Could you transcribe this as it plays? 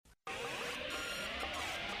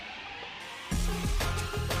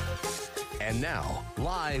And now,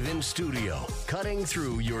 live in studio, cutting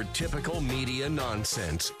through your typical media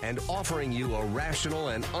nonsense and offering you a rational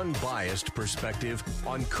and unbiased perspective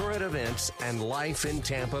on current events and life in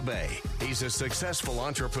Tampa Bay. He's a successful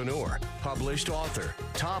entrepreneur, published author,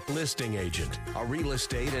 top listing agent, a real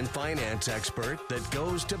estate and finance expert that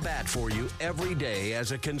goes to bat for you every day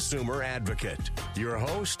as a consumer advocate. Your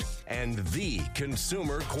host and the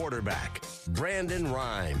consumer quarterback, Brandon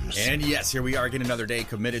Rhymes. And yes, here we are again another day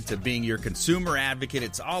committed to being your consumer advocate.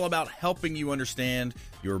 It's all about helping you understand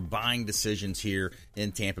your buying decisions here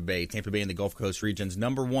in Tampa Bay. Tampa Bay and the Gulf Coast region's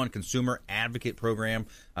 #1 consumer advocate program.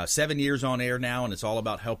 7 years on air now, and it's all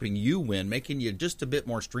about helping you win, making you just a bit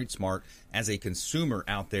more street smart as a consumer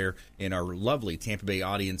out there in our lovely Tampa Bay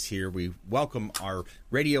audience here. We welcome our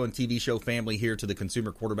radio and TV show family here to the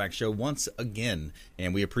Consumer Quarterback Show once again,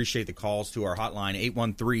 and we appreciate the calls to our hotline,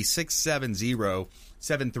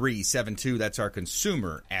 813-670-7372. That's our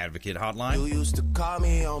consumer advocate hotline. You used to call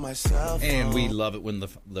me on my cell phone. And we love it when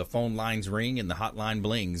the phone lines ring and the hotline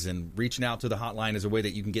blings. And reaching out to the hotline is a way that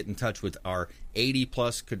you can get in touch with our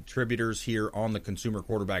 80-plus contributors here on the Consumer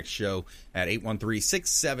Quarterback Show at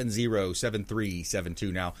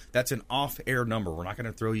 813-670-7372. Now, that's an off-air number. We're not going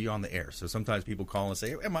to throw you on the air. So sometimes people call and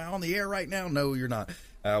say, am I on the air right now? No, you're not.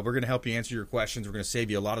 We're going to help you answer your questions. We're going to save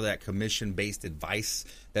you a lot of that commission-based advice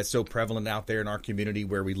that's so prevalent out there in our community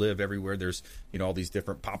where we live. Everywhere there's, all these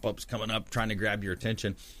different pop-ups coming up trying to grab your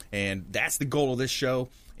attention. And that's the goal of this show.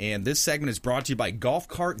 And this segment is brought to you by Golf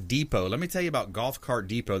Cart Depot. Let me tell you about Golf Cart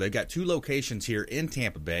Depot. They've got 2 locations here in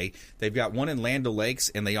Tampa Bay. They've got one in Land O'Lakes,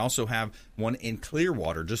 and they also have one in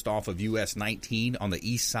Clearwater, just off of US 19 on the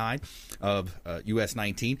east side of US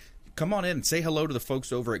 19. Come on in and say hello to the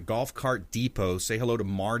folks over at Golf Cart Depot. Say hello to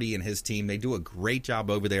Marty and his team. They do a great job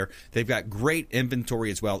over there. They've got great inventory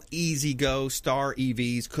as well. Easy Go, Star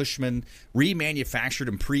EVs, Cushman, remanufactured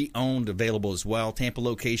and pre-owned available as well. Tampa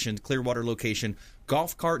location, Clearwater location,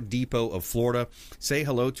 Golf Cart Depot of Florida. Say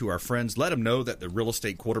hello to our friends. Let them know that the real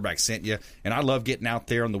estate quarterback sent you. And I love getting out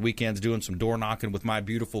there on the weekends doing some door knocking with my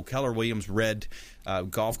beautiful Keller Williams red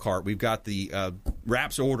golf cart. We've got the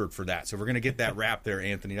wraps ordered for that. So we're going to get that wrap there,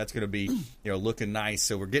 Anthony. That's going to be looking nice.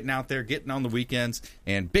 So we're getting out there, getting on the weekends.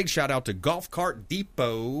 And big shout out to Golf Cart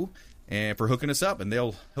Depot and for hooking us up, and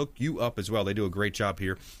they'll hook you up as well. They do a great job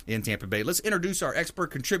here in Tampa Bay. Let's introduce our expert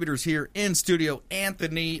contributors here in studio.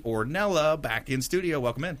 Anthony Ornella back in studio.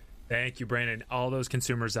 Welcome in. Thank you, Brandon. All those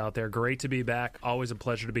consumers out there, great to be back. Always a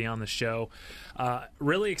pleasure to be on the show.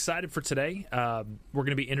 Really excited for today. We're going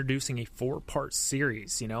to be introducing a 4-part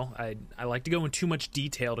series. I like to go in too much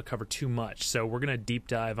detail to cover too much, so we're going to deep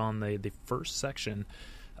dive on the first section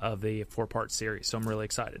of the 4-part series. So I'm really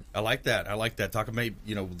excited. I like that. Talk about,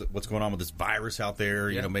 what's going on with this virus out there,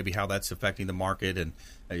 maybe how that's affecting the market and,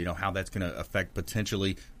 how that's going to affect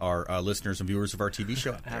potentially our listeners and viewers of our TV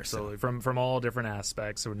show out there. Absolutely. So. From all different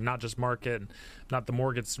aspects. So not just market, not the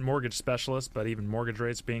mortgage specialist, but even mortgage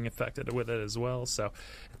rates being affected with it as well. So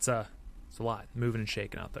it's a lot moving and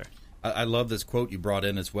shaking out there. I love this quote you brought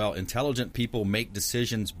in as well. Intelligent people make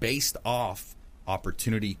decisions based off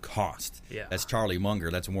opportunity cost. Yeah. That's Charlie Munger.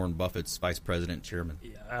 That's Warren Buffett's vice president chairman.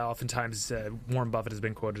 Yeah, oftentimes Warren Buffett has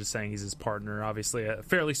been quoted as saying he's his partner. Obviously a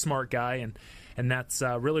fairly smart guy, and that's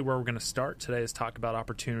really where we're going to start today is talk about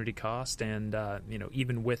opportunity cost and,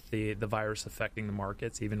 even with the virus affecting the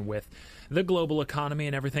markets, even with the global economy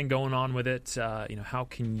and everything going on with it, how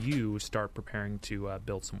can you start preparing to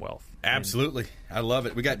build some wealth? Absolutely. I love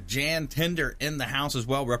it. We got Jan Tender in the house as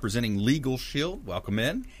well, representing Legal Shield. Welcome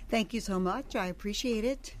in. Thank you so much. I appreciate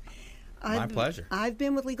it. My pleasure. I've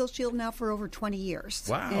been with Legal Shield now for over 20 years.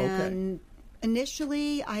 Wow, and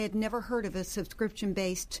initially, I had never heard of a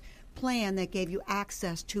subscription-based plan that gave you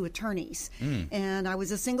access to attorneys. And I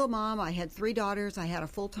was a single mom. I had 3 daughters. I had a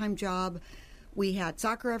full-time job. We had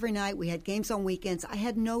soccer every night. We had games on weekends. I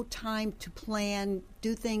had no time to plan,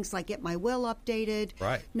 do things like get my will updated.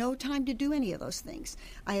 Right. No time to do any of those things.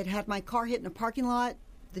 I had my car hit in a parking lot.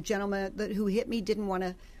 The gentleman who hit me didn't want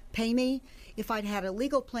to pay me. If I'd had a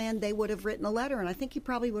legal plan, they would have written a letter, and I think he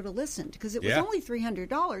probably would have listened because it was only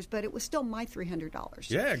 $300, but it was still my $300.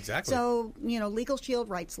 Yeah, exactly. So, Legal Shield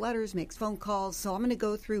writes letters, makes phone calls, so I'm going to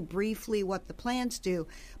go through briefly what the plans do.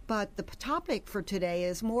 But the topic for today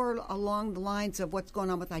is more along the lines of what's going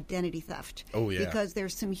on with identity theft. Oh, yeah. Because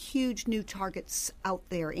there's some huge new targets out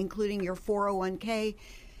there, including your 401k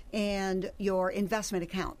and your investment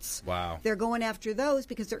accounts. Wow. They're going after those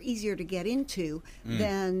because they're easier to get into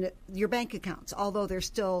than your bank accounts, although they're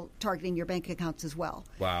still targeting your bank accounts as well.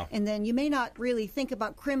 Wow. And then you may not really think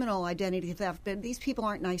about criminal identity theft, but these people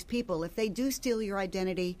aren't nice people. If they do steal your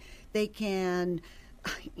identity, they can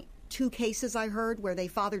 2 cases I heard where they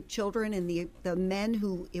fathered children, and the men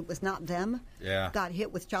who it was not them got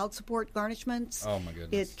hit with child support garnishments. Oh my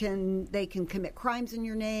goodness! They can commit crimes in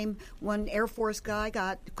your name. One Air Force guy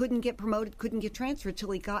couldn't get promoted, couldn't get transferred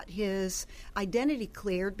till he got his identity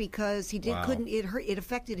cleared because it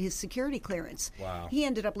affected his security clearance. Wow! He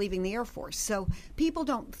ended up leaving the Air Force. So people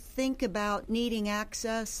don't think about needing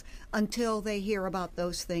access until they hear about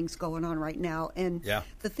those things going on right now, and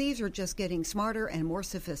the thieves are just getting smarter and more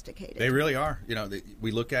sophisticated. They really are.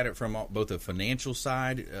 We look at it from both a financial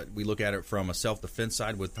side. We look at it from a self-defense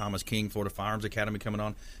side with Thomas King, Florida Firearms Academy coming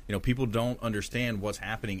on. People don't understand what's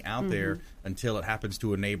happening out there until it happens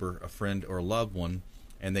to a neighbor, a friend, or a loved one,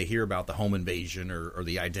 and they hear about the home invasion or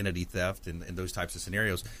the identity theft and those types of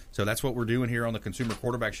scenarios. So that's what we're doing here on the Consumer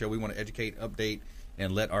Quarterback Show. We want to educate, update,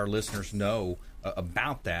 and let our listeners know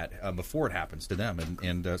about that before it happens to them.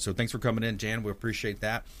 And so thanks for coming in, Jan. We appreciate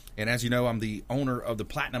that. And as you know, I'm the owner of the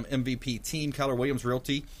Platinum MVP team, Keller Williams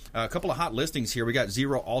Realty. A couple of hot listings here. We got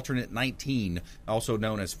 0 Alternate 19, also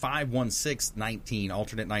known as 51619,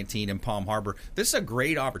 Alternate 19 in Palm Harbor. This is a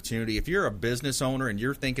great opportunity. If you're a business owner and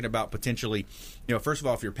you're thinking about potentially, first of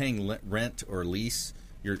all, if you're paying rent or lease,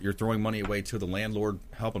 you're throwing money away to the landlord,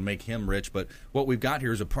 helping make him rich. But what we've got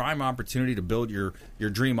here is a prime opportunity to build your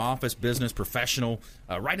dream office, business, professional,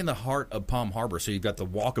 right in the heart of Palm Harbor. So you've got the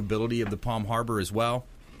walkability of the Palm Harbor as well.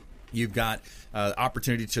 You've got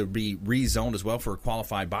opportunity to be rezoned as well for a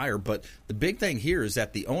qualified buyer. But the big thing here is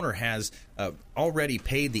that the owner has already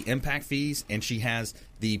paid the impact fees, and she has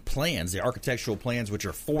the plans, the architectural plans, which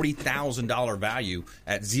are $40,000 value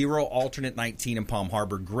at 0 Alternate 19 in Palm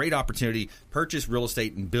Harbor. Great opportunity. Purchase real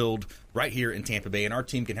estate and build right here in Tampa Bay, and our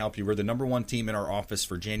team can help you. We're the #1 team in our office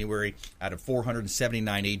for January out of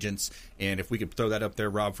 479 agents. And if we could throw that up there,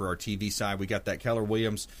 Rob, for our TV side, we got that Keller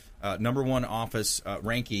Williams #1 office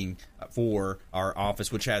ranking for our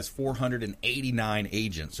office, which has 489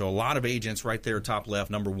 agents. So a lot of agents right there, top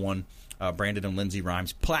left, #1. Brandon and Lindsay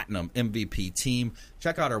Rhymes, Platinum MVP Team.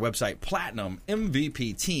 Check out our website,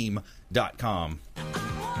 PlatinumMVPTeam.com.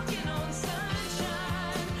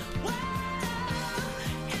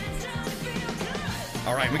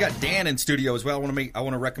 All right, we got Dan in studio as well. I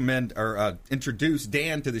want to recommend or introduce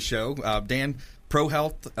Dan to the show. Dan, Pro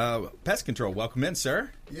Health Pest Control. Welcome in,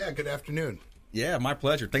 sir. Yeah, good afternoon. Yeah, my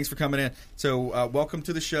pleasure. Thanks for coming in. So welcome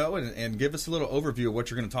to the show, and give us a little overview of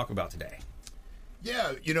what you're going to talk about today.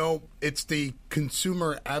 Yeah, it's the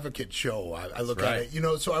Consumer Advocate Show. I look at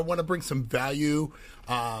it, so I want to bring some value,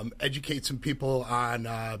 educate some people on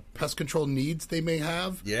pest control needs they may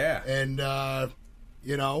have. Yeah. And,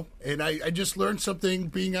 and I just learned something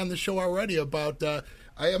being on the show already about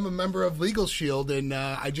I am a member of Legal Shield, and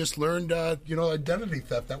I just learned, identity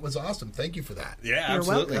theft. That was awesome. Thank you for that. Yeah,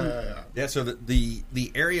 absolutely. Yeah, so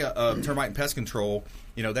the area of termite and pest control,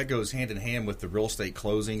 that goes hand in hand with the real estate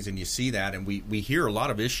closings, and you see that, and we hear a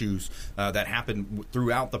lot of issues that happen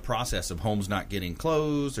throughout the process of homes not getting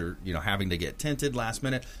closed or, having to get tented last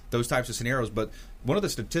minute, those types of scenarios. But one of the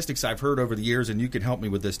statistics I've heard over the years, and you can help me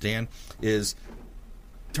with this, Dan, is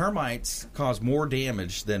termites cause more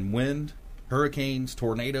damage than wind, hurricanes,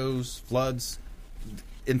 tornadoes, floods,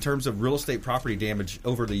 in terms of real estate property damage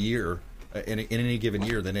over the year, in any given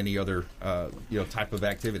year, than any other type of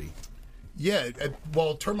activity. Yeah,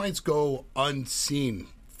 well, termites go unseen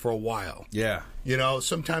for a while. Yeah.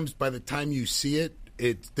 Sometimes by the time you see it,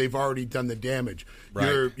 they've already done the damage.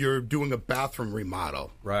 Right. You're doing a bathroom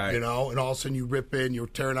remodel. Right. And all of a sudden you rip in, you're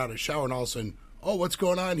tearing out a shower, and all of a sudden, oh, what's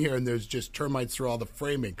going on here? And there's just termites through all the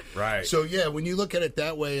framing. Right. So, yeah, when you look at it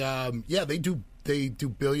that way, they do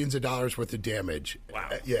billions of dollars worth of damage. Wow.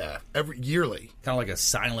 Yearly. Kind of like a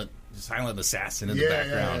silent assassin in the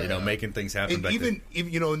background, making things happen. And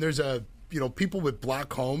and there's people with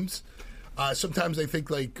block homes. Sometimes they think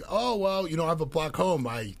like, oh, well, I have a block home.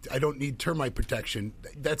 I don't need termite protection.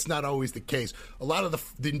 That's not always the case. A lot of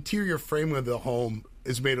the interior frame of the home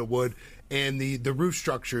is made of wood, and the roof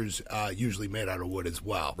structure's usually made out of wood as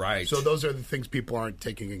well. Right. So those are the things people aren't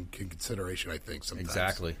taking in consideration, I think, sometimes.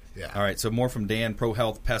 Exactly. Yeah. All right, so more from Dan, Pro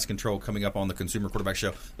Health Pest Control, coming up on the Consumer Quarterback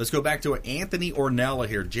Show. Let's go back to Anthony Ornella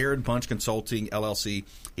here, Jared Bunch Consulting, LLC.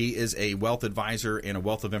 He is a wealth advisor and a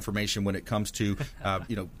wealth of information when it comes to,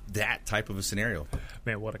 that type of a scenario.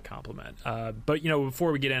 Man, what a compliment. But,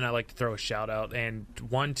 before we get in, I'd like to throw a shout-out, and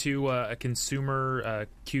one to a consumer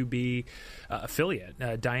Cqb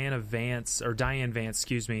affiliate, Diana Van Diane Vance,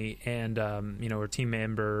 excuse me, and her team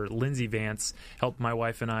member Lindsay Vance helped my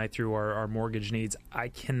wife and I through our mortgage needs. I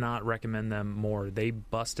cannot recommend them more. They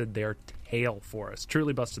busted their tail for us,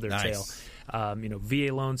 truly busted their tail.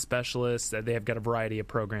 VA loan specialists, they have got a variety of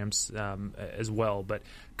programs as well, but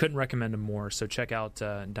couldn't recommend them more. So check out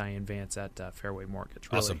Diane Vance at Fairway Mortgage.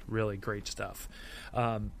 Really, awesome. Really great stuff.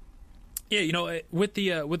 With the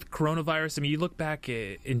coronavirus, I mean, you look back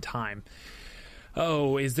in time.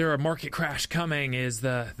 Oh, is there a market crash coming? Is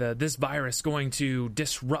this virus going to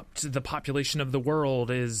disrupt the population of the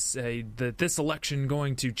world? Is this election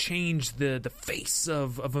going to change the face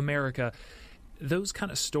of America? Those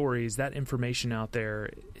kind of stories, that information out there,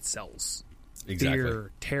 it sells. Exactly.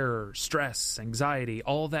 Fear, terror, stress, anxiety,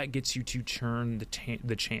 all that gets you to churn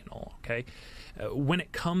the channel, okay? When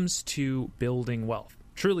it comes to building wealth,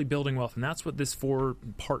 truly building wealth, and that's what this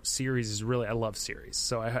 4-part series is really. I love series,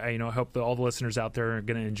 so I hope that all the listeners out there are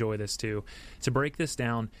going to enjoy this too. To break this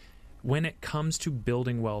down, when it comes to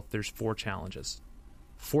building wealth, there's 4 challenges.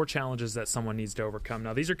 4 challenges that someone needs to overcome.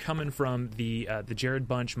 Now, these are coming from the Jared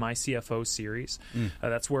Bunch My CFO series.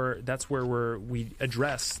 That's where we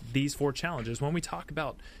address these 4 challenges when we talk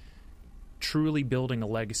about truly building a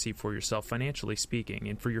legacy for yourself, financially speaking,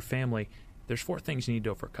 and for your family. There's 4 things you need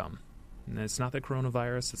to overcome. And it's not the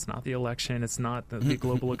coronavirus. It's not the election. It's not the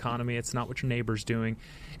global economy. It's not what your neighbor's doing.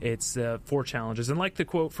 It's 4 challenges. And like the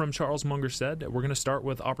quote from Charles Munger said, we're going to start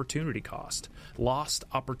with opportunity cost, lost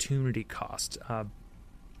opportunity cost.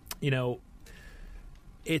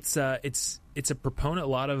 It's a proponent. A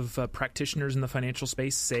lot of practitioners in the financial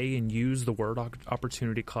space say and use the word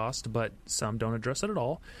opportunity cost, but some don't address it at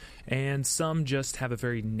all, and some just have a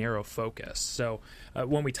very narrow focus. So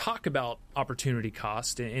when we talk about opportunity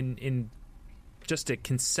cost, in just to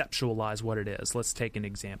conceptualize what it is, let's take an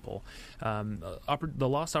example. The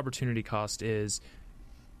lost opportunity cost is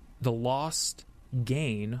the lost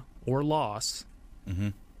gain or loss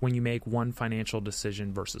when you make one financial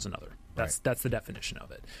decision versus another. That's the definition of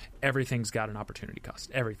it. Everything's got an opportunity cost.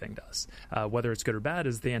 Everything does. Whether it's good or bad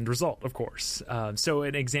is the end result, of course. So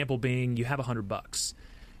an example being, you have $100.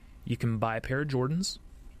 You can buy a pair of Jordans,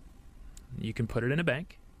 you can put it in a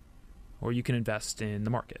bank, or you can invest in the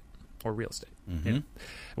market or real estate,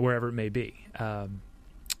 wherever it may be.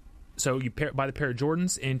 So you buy the pair of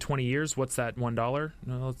Jordans. In 20 years, what's that $1?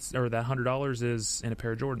 Or that $100 is in a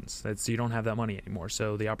pair of Jordans. You don't have that money anymore.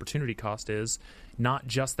 So the opportunity cost is not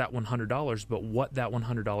just that $100, but what that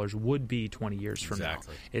 $100 would be 20 years from now.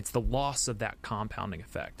 It's the loss of that compounding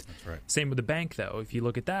effect. That's right. Same Same with the bank, though. If you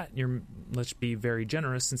look at that, let's be very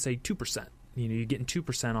generous and say 2%. You're getting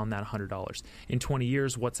 2% on that $100. In 20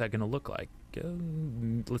 years, what's that going to look like?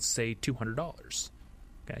 Let's say $200.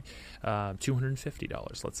 Okay,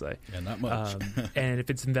 $250, let's say. Yeah, not much. And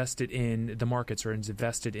if it's invested in the markets or it's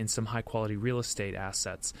invested in some high-quality real estate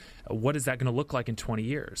assets, what is that going to look like in 20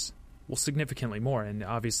 years? Well, significantly more. And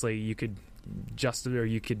obviously, you could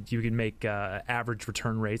make average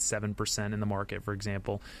return rates 7% in the market, for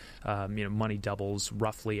example. Money doubles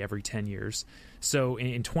roughly every 10 years. So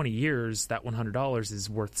in 20 years, that $100 is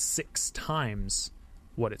worth 6 times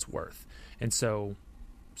what it's worth. And so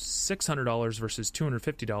 $600 versus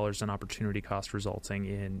 $250 in opportunity cost, resulting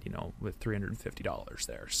in with $350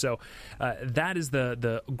 there. So that is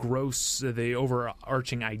the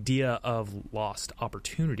overarching idea of lost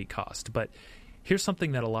opportunity cost. But here's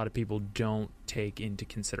something that a lot of people don't take into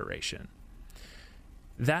consideration.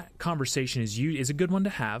 That conversation is a good one to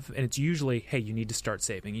have, and it's usually, hey, you need to start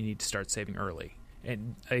saving. You need to start saving early.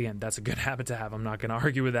 And again, that's a good habit to have. I'm not going to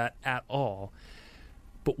argue with that at all.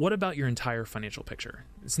 But what about your entire financial picture?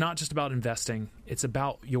 It's not just about investing. It's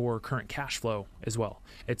about your current cash flow as well.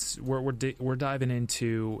 It's we're diving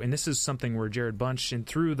into, and this is something where Jared Bunch, and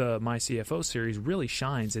through the My CFO series, really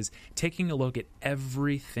shines, is taking a look at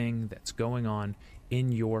everything that's going on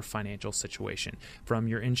in your financial situation, from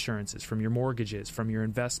your insurances, from your mortgages, from your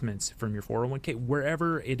investments, from your 401k,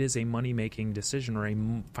 wherever it is a money-making decision or a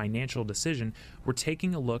financial decision, we're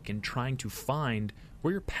taking a look and trying to find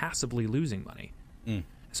where you're passively losing money.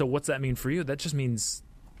 So what's that mean for you? That just means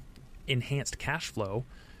enhanced cash flow,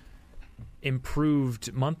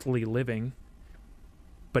 improved monthly living,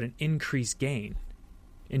 but an increased gain.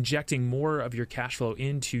 Injecting more of your cash flow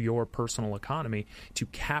into your personal economy to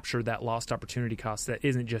capture that lost opportunity cost that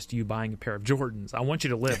isn't just you buying a pair of Jordans. I want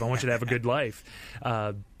you to live. I want you to have a good life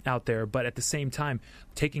out there. But at the same time,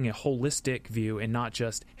 taking a holistic view and not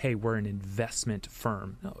just, hey, we're an investment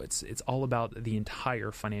firm. No, it's all about the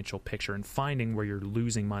entire financial picture and finding where you're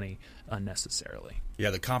losing money unnecessarily. Yeah,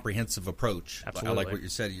 the comprehensive approach. Absolutely. I like what you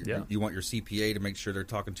said. You want your CPA to make sure they're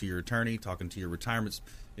talking to your attorney, talking to your retirements.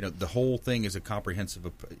 The whole thing is a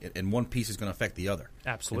comprehensive, and one piece is going to affect the other.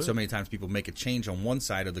 Absolutely. And so many times people make a change on one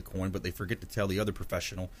side of the coin, but they forget to tell the other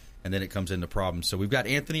professional, and then it comes into problems. So we've got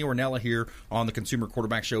Anthony Ornella here on the Consumer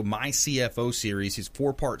Quarterback Show, My CFO series, his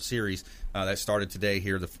 4-part series that started today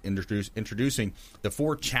here, introducing the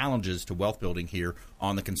 4 challenges to wealth building here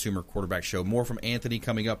on the Consumer Quarterback Show. More from Anthony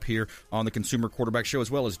coming up here on the Consumer Quarterback Show, as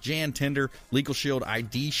well as Jan Tender, Legal Shield,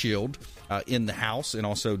 ID Shield in the house, and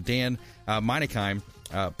also Dan Meinekheim,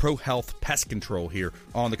 Pro Health Pest Control here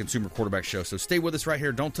on the Consumer Quarterback Show. So stay with us right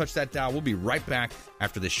here. Don't touch that dial. We'll be right back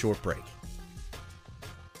after this short break.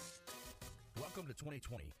 Welcome to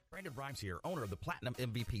 2020. Brandon Rhymes here, owner of the Platinum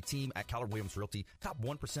MVP team at Keller Williams Realty, top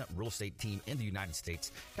 1% real estate team in the United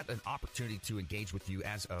States. Got an opportunity to engage with you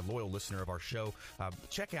as a loyal listener of our show.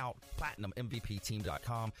 Check out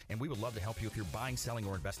PlatinumMVPteam.com, and we would love to help you if you're buying, selling,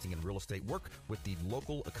 or investing in real estate. Work with the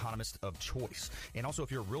local economist of choice. And also,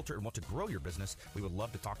 if you're a realtor and want to grow your business, we would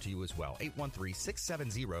love to talk to you as well.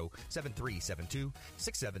 813-670-7372,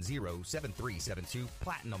 670-7372,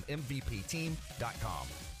 PlatinumMVPteam.com.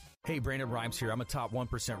 Hey, Brandon Rhymes here. I'm a top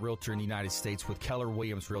 1% realtor in the United States with Keller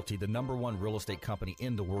Williams Realty, the #1 real estate company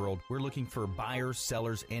in the world. We're looking for buyers,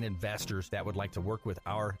 sellers, and investors that would like to work with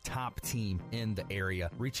our top team in the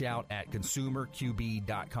area. Reach out at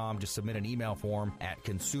consumerqb.com. Just submit an email form at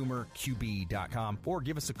consumerqb.com or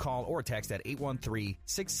give us a call or a text at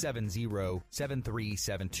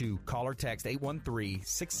 813-670-7372. Call or text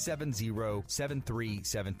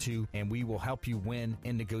 813-670-7372, and we will help you win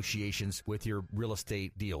in negotiations with your real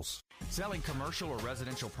estate deals. Selling commercial or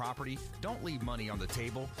residential property? Don't leave money on the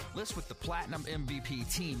table. List with the Platinum MVP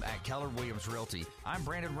team at Keller Williams Realty. I'm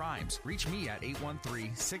Brandon Rhymes. Reach me at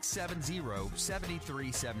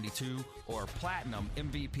 813-670-7372 or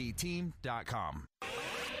PlatinumMVPteam.com.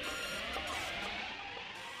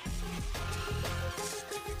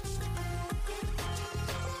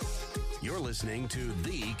 You're listening to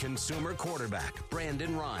The Consumer Quarterback,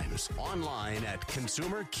 Brandon Rhymes, online at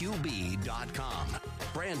consumerqb.com.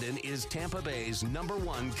 Brandon is Tampa Bay's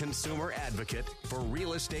 #1 consumer advocate for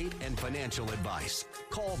real estate and financial advice.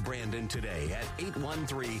 Call Brandon today at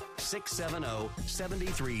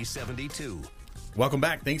 813-670-7372. Welcome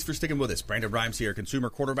back. Thanks for sticking with us. Brandon Rhymes here, Consumer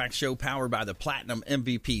Quarterback Show, powered by the Platinum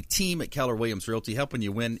MVP team at Keller Williams Realty, helping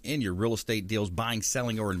you win in your real estate deals, buying,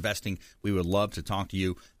 selling, or investing. We would love to talk to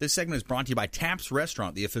you. This segment is brought to you by Taps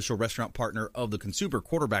Restaurant, the official restaurant partner of the Consumer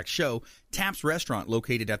Quarterback Show. Taps Restaurant,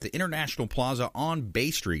 located at the International Plaza on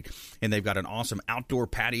Bay Street. And they've got an awesome outdoor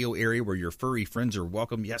patio area where your furry friends are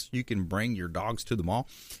welcome. Yes, you can bring your dogs to the mall.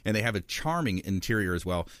 And they have a charming interior as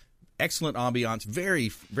well. Excellent ambiance, very,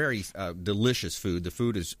 very delicious food. The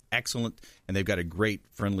food is excellent, and they've got a great,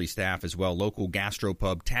 friendly staff as well. Local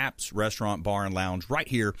gastropub, Taps Restaurant, Bar, and Lounge right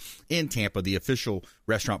here in Tampa, the official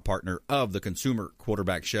restaurant partner of the Consumer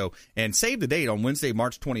Quarterback Show. And save the date on Wednesday,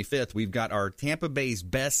 March 25th. We've got our Tampa Bay's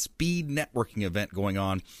best speed networking event going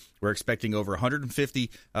on. We're expecting over 150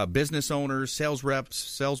 business owners, sales reps,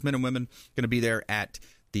 salesmen and women going to be there at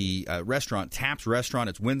the restaurant, Taps Restaurant.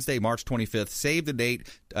 It's Wednesday, March 25th. Save the date.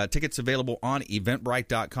 Tickets available on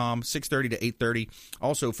eventbrite.com, 6:30 to 8:30.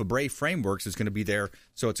 Also, Fabre Frameworks is going to be there,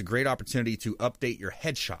 so it's a great opportunity to update your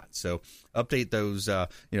headshot. So update those.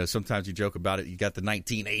 Sometimes you joke about it. You got the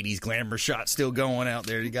 1980s glamour shot still going out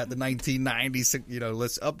there. You got the 1990s.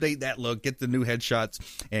 Let's update that look, get the new headshots,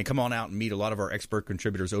 and come on out and meet a lot of our expert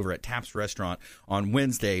contributors over at Taps Restaurant on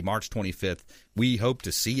Wednesday, March 25th. We hope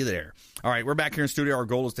to see you there. All right, we're back here in studio. Our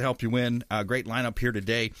goal is to help you win. Great lineup here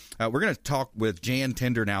today. We're going to talk with Jan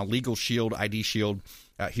Tender now, Legal Shield, ID Shield,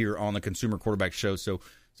 here on the Consumer Quarterback Show. So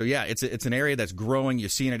yeah, it's an area that's growing. You're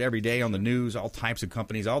seeing it every day on the news. All types of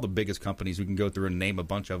companies, all the biggest companies, we can go through and name a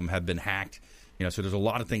bunch of them, have been hacked. So there's a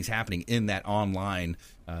lot of things happening in that online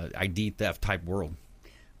ID theft type world.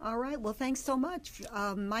 All right. Well, thanks so much.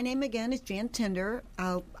 My name again is Jan Tender.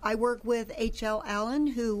 I work with H.L. Allen,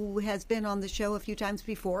 who has been on the show a few times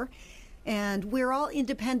before. And we're all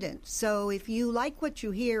independent. So if you like what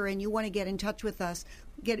you hear and you want to get in touch with us,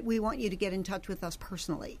 we want you to get in touch with us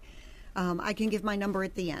personally. I can give my number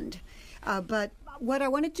at the end. But what I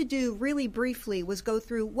wanted to do really briefly was go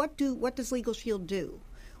through what does Legal Shield do?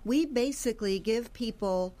 We basically give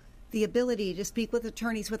people the ability to speak with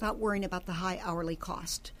attorneys without worrying about the high hourly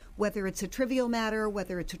cost, whether it's a trivial matter,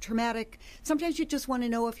 whether it's a traumatic. Sometimes you just want to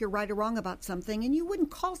know if you're right or wrong about something, and you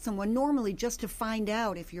wouldn't call someone normally just to find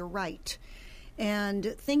out if you're right.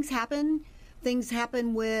 And things happen. things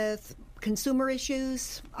happen with consumer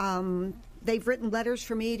issues. They've written letters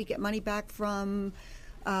for me to get money back from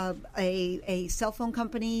a cell phone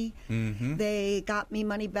company. Mm-hmm. They got me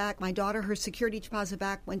money back. My daughter, her security deposit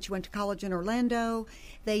back when she went to college in Orlando.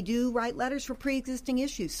 They do write letters for pre-existing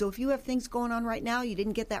issues. So if you have things going on right now, you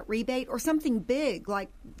didn't get that rebate, or something big like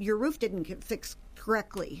your roof didn't get fixed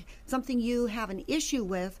correctly, something you have an issue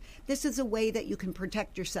with, this is a way that you can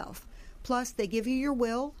protect yourself. Plus, they give you your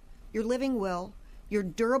will, your living will, your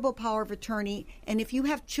durable power of attorney, and if you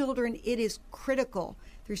have children, it is critical.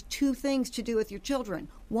 There's two things to do with your children.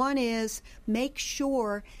 One is make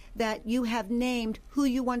sure that you have named who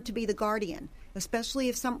you want to be the guardian, especially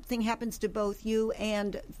if something happens to both you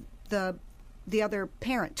and the other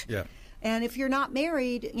parent. Yeah. And if you're not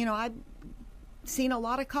married, I've seen a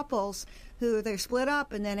lot of couples who they're split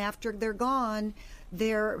up, and then after they're gone,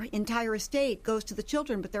 their entire estate goes to the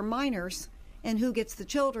children, but they're minors. And who gets the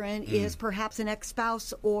children is perhaps an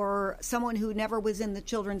ex-spouse or someone who never was in the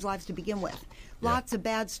children's lives to begin with. Lots of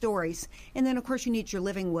bad stories. And then, of course, you need your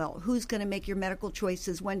living will. Who's going to make your medical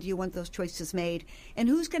choices? When do you want those choices made? And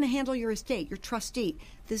who's going to handle your estate, your trustee?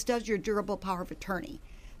 This does your durable power of attorney.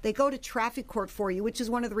 They go to traffic court for you, which is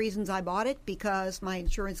one of the reasons I bought it, because my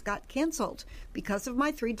insurance got canceled because of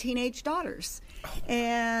my 3 teenage daughters.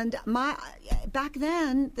 And back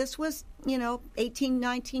then, this was, 18,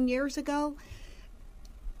 19 years ago.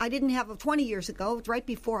 I didn't have 20 years ago. It was right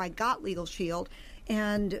before I got Legal Shield.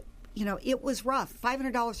 And, it was rough.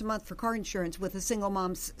 $500 a month for car insurance with a single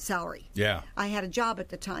mom's salary. Yeah. I had a job at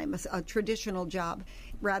the time, a traditional job,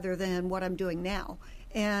 rather than what I'm doing now.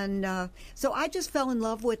 And so I just fell in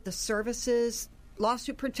love with the services.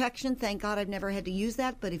 Lawsuit protection, thank God I've never had to use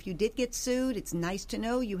that. But if you did get sued, it's nice to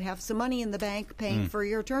know you have some money in the bank paying for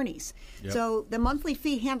your attorneys. Yep. So the monthly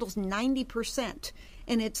fee handles 90%.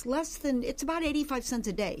 And it's about 85 cents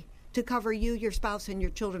a day to cover you, your spouse, and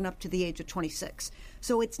your children up to the age of 26.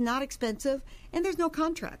 So it's not expensive, and there's no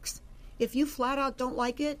contracts. If you flat out don't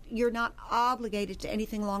like it, you're not obligated to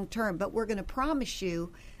anything long term. But we're going to promise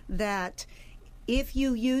you that if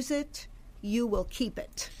you use it, you will keep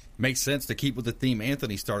it. Makes sense to keep with the theme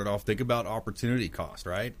Anthony started off. Think about opportunity cost,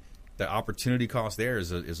 right? The opportunity cost there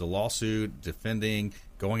is a lawsuit, defending,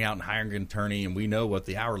 going out and hiring an attorney, and we know what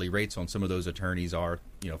the hourly rates on some of those attorneys are.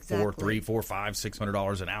 Exactly. $400, $500,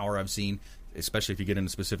 $600 an hour. I've seen, especially if you get into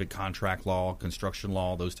specific contract law, construction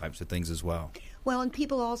law, those types of things as well. Well, and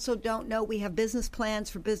people also don't know we have business plans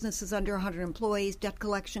for businesses under 100 employees, debt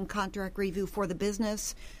collection, contract review for the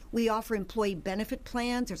business. We offer employee benefit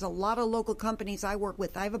plans. There's a lot of local companies I work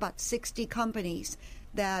with. I have about 60 companies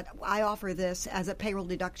that I offer this as a payroll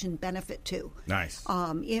deduction benefit to. Nice.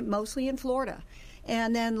 Mostly in Florida.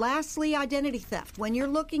 And then lastly, identity theft. When you're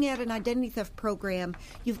looking at an identity theft program,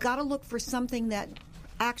 you've got to look for something that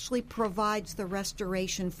actually provides the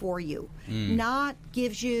restoration for you, not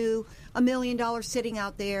gives you $1 million sitting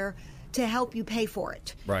out there to help you pay for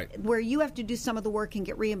it. Right. Where you have to do some of the work and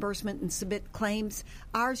get reimbursement and submit claims.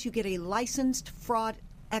 Ours, you get a licensed fraud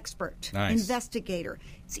expert, nice. Investigator.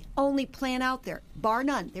 It's the only plan out there, bar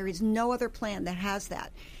none. There is no other plan that has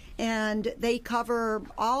that. And they cover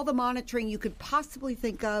all the monitoring you could possibly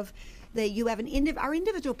think of. That you have our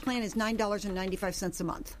individual plan is $9.95 a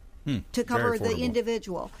month. To cover the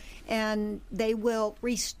individual. And they will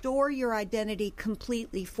restore your identity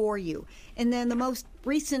completely for you. And then the most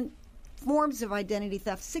recent forms of identity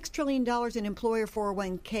theft, $6 trillion in employer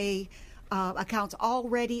 401k accounts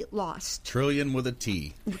already lost. Trillion with a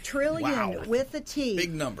T. Trillion with a T.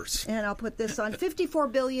 Big numbers. And I'll put this on.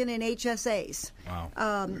 $54 billion in HSAs.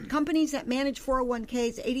 Wow. Companies that manage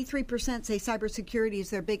 401ks, 83% say cybersecurity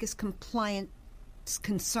is their biggest compliance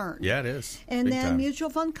concern. Yeah, it is. And Big then time.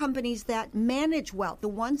 mutual fund companies that manage wealth, the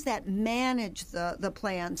ones that manage the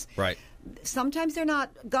plans. Right. Sometimes they're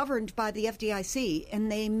not governed by the FDIC, and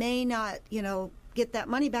they may not, get that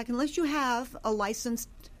money back unless you have a licensed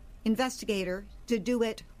investigator to do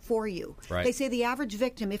it for you. Right. They say the average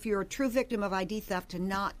victim, if you're a true victim of ID theft and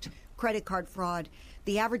not credit card fraud,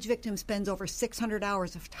 the average victim spends over 600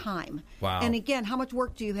 hours of time. Wow. And again, how much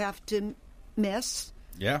work do you have to miss?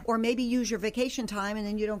 Yeah. Or maybe use your vacation time and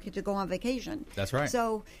then you don't get to go on vacation. That's right.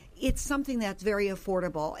 So it's something that's very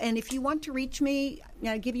affordable. And if you want to reach me,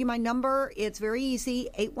 I'll give you my number. It's very easy,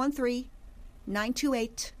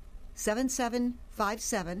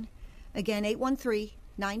 813-928-7757. Again,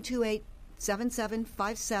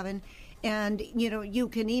 813-928-7757. And, you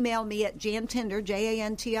can email me at jantinder,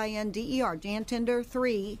 Jantinder,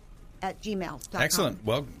 jantinder3 @gmail.com. Excellent.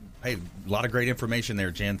 Well, Hey, a lot of great information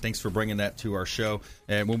there, Jen. Thanks for bringing that to our show.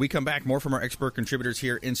 And when we come back, more from our expert contributors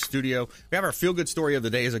here in studio. We have our feel-good story of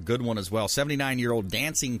the day is a good one as well. 79-year-old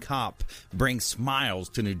dancing cop brings smiles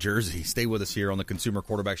to New Jersey. Stay with us here on the Consumer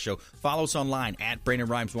Quarterback Show. Follow us online at Brandon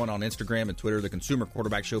Rhymes1 on Instagram and Twitter. The Consumer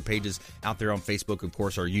Quarterback Show pages out there on Facebook. Of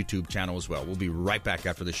course, our YouTube channel as well. We'll be right back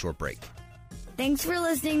after this short break. Thanks for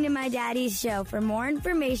listening to my daddy's show. For more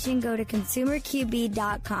information, go to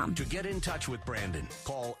consumerqb.com. To get in touch with Brandon,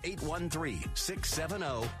 call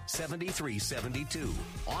 813-670-7372.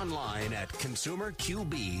 Online at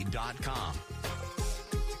consumerqb.com.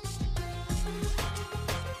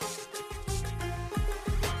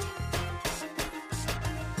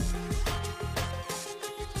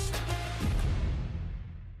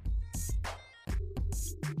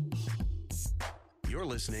 You're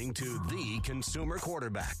listening to the Consumer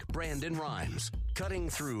Quarterback, Brandon Rhymes, cutting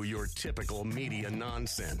through your typical media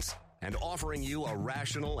nonsense and offering you a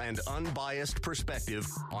rational and unbiased perspective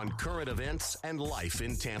on current events and life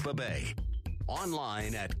in Tampa Bay.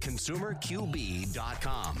 Online at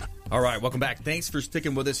consumerqb.com. All right, welcome back. Thanks for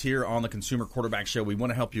sticking with us here on the Consumer Quarterback Show. We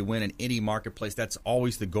want to help you win in any marketplace. That's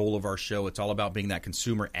always the goal of our show. It's all about being that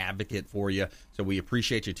consumer advocate for you. So we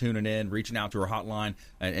appreciate you tuning in, reaching out to our hotline,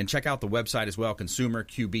 and check out the website as well,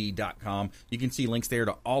 consumerqb.com. You can see links there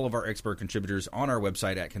to all of our expert contributors on our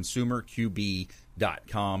website at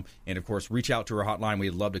consumerqb.com. And, of course, reach out to our hotline.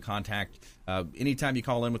 We'd love to contact anytime you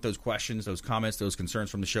call in with those questions, those comments, those concerns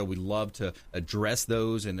from the show. We love to address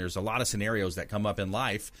those, and there's a lot of scenarios that come up in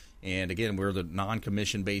life. And, again, we're the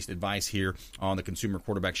non-commission-based advice here on the Consumer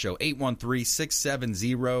Quarterback Show.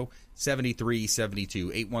 813-670-7372.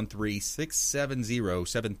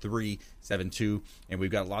 813-670-7372. And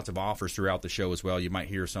we've got lots of offers throughout the show as well. You might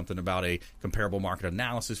hear something about a comparable market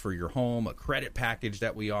analysis for your home, a credit package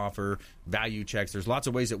that we offer, value checks. There's lots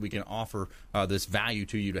of ways that we can offer this value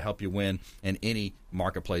to you to help you win in any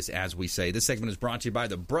marketplace, as we say. This segment is brought to you by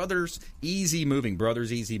the Brothers Easy Moving.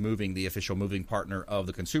 Brothers Easy Moving, the official moving partner of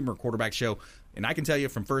the Consumer Quarterback Show. And I can tell you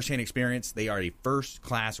from firsthand experience, they are a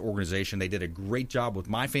first-class organization. They did a great job with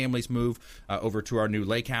my family's move over to our new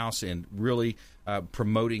lake house and really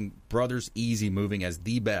promoting Brothers Easy Moving as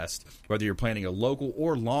the best, whether you're planning a local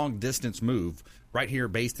or long-distance move. Right here,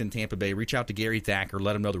 based in Tampa Bay. Reach out to Gary Thacker.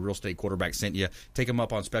 Let him know the Real Estate Quarterback sent you. Take him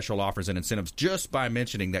up on special offers and incentives just by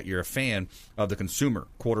mentioning that you're a fan of the Consumer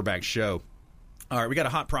Quarterback Show. All right, we got a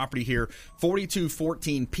hot property here,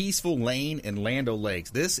 4214 Peaceful Lane in Land O'Lakes.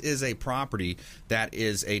 This is a property that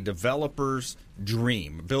is a developer's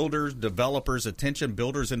dream. Builders, developers, attention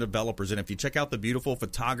builders and developers. And if you check out the beautiful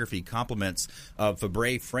photography compliments of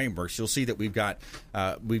Fabre Frameworks, you'll see that we've got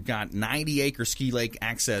 90-acre ski lake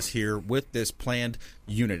access here with this planned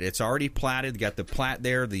unit. It's already platted. Got the plat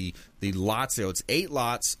there, the lots. So it's 8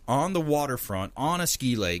 lots on the waterfront on a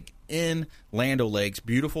ski lake in Land O'Lakes.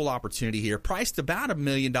 Beautiful opportunity here. Priced about $1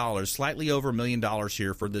 million, slightly over $1 million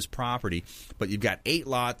here for this property. But you've got 8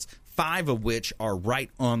 lots, 5 of which are right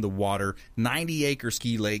on the water, 90-acre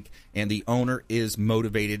ski lake, and the owner is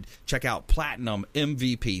motivated. Check out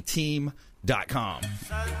PlatinumMVPTeam.com.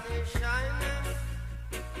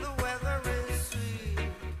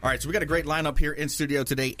 All right, so we got a great lineup here in studio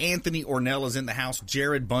today. Anthony Ornell is in the house.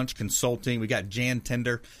 Jared Bunch Consulting. We got Jan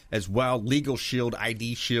Tender as well. Legal Shield,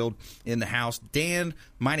 ID Shield in the house. Dan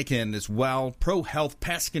Meineken as well. Pro Health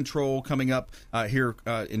Pest Control coming up here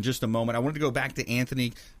in just a moment. I wanted to go back to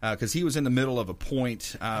Anthony because he was in the middle of a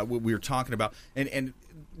point we were talking about. And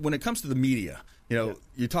when it comes to the media, you know,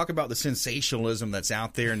 you talk about the sensationalism that's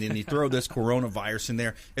out there, and then you throw this coronavirus in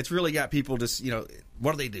there. It's really got people just,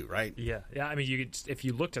 what do they do, right? Yeah. I mean, if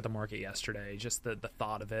you looked at the market yesterday, just the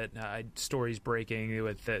thought of it, stories breaking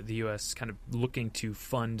with the U.S. kind of looking to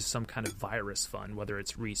fund some kind of virus fund, whether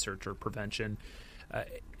it's research or prevention.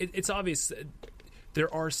 It's obvious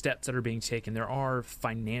there are steps that are being taken. There are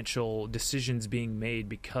financial decisions being made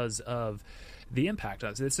because of the impact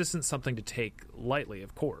of it. This isn't something to take lightly,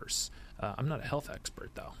 of course. I'm not a health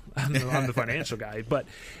expert, though. I'm the financial guy. But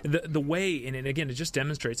the way, and again, it just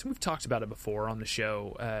demonstrates, and we've talked about it before on the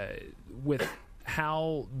show, with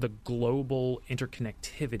how the global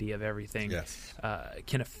interconnectivity of everything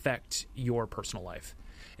can affect your personal life.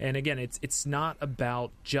 And again, it's not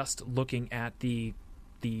about just looking at the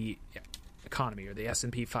economy or the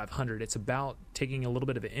S&P 500. It's about taking a little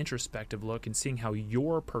bit of an introspective look and seeing how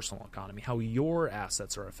your personal economy, how your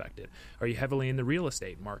assets are affected. Are you heavily in the real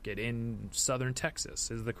estate market in southern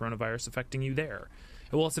Texas? Is the coronavirus affecting you there?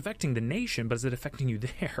 Well, it's affecting the nation, but is it affecting you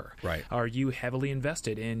there? Right. Are you heavily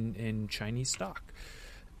invested in Chinese stock?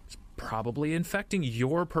 It's probably infecting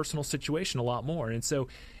your personal situation a lot more. And so,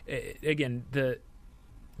 again, the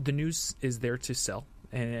news is there to sell.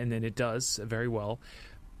 and it does very well.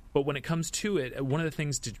 But when it comes to it, one of the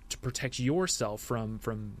things to protect yourself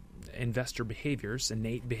from investor behaviors,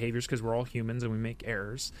 innate behaviors, because we're all humans and we make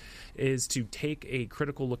errors, is to take a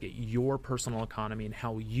critical look at your personal economy and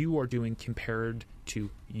how you are doing compared to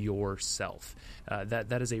yourself.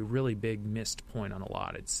 That is a really big missed point on a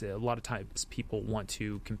lot. It's a lot of times people want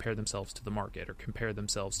to compare themselves to the market or compare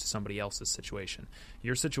themselves to somebody else's situation.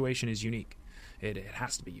 Your situation is unique. It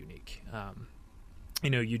has to be unique.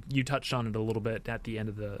 You touched on it a little bit at the end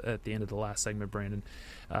of the last segment, Brandon.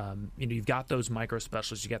 You've got those micro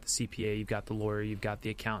specialists, you've got the CPA, you've got the lawyer, you've got the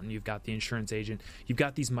accountant, you've got the insurance agent, you've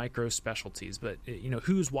got these micro specialties. But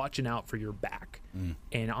who's watching out for your back,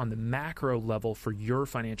 and on the macro level for your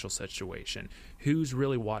financial situation, who's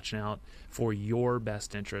really watching out for your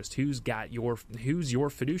best interest? Who's your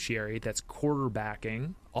fiduciary that's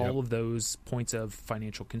quarterbacking all of those points of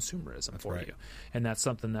financial consumerism for you? And that's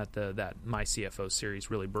something that My CFO series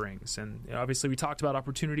really brings. And obviously we talked about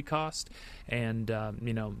opportunity cost, and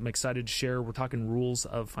I'm excited to share. We're talking rules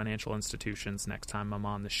of financial institutions next time I'm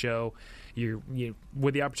on the show. You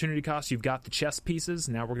with the opportunity cost, you've got the chess pieces.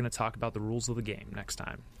 Now we're going to talk about the rules of the game next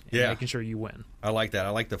time. Making sure you win. I like that. I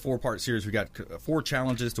like the 4-part series. We got 4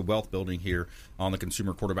 challenges to wealth building here on the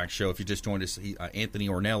Consumer Quarterback Show. If you just joined us, Anthony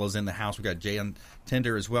Ornell is in the house. We got Jan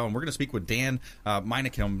Tender as well, and we're going to speak with Dan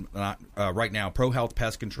Meinecke right now, Pro Health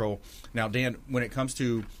Pest Control. Now, Dan, when it comes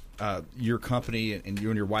to your company, and you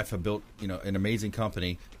and your wife have built an amazing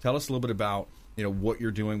company, tell us a little bit about what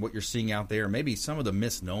you're doing, what you're seeing out there, maybe some of the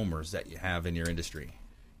misnomers that you have in your industry.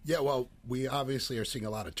 Yeah, well, we obviously are seeing a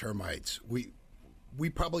lot of termites. We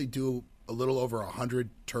probably do a little over 100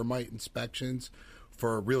 termite inspections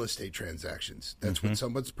for real estate transactions. That's when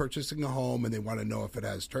someone's purchasing a home and they want to know if it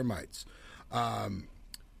has termites. And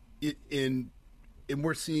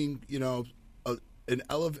we're seeing, a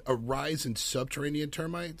rise in subterranean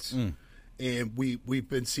termites. And we've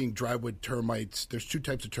been seeing drywood termites. There's 2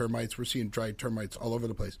 types of termites. We're seeing dry termites all over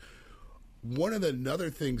the place. One of the other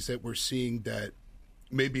things that we're seeing that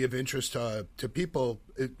may be of interest to people,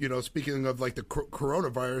 speaking of like the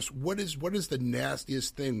coronavirus, what is the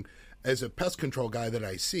nastiest thing as a pest control guy that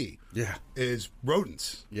I see? Yeah, is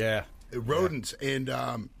rodents. Yeah, rodents.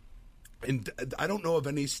 Yeah. And I don't know of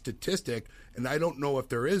any statistic, and I don't know if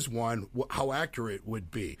there is one, how accurate it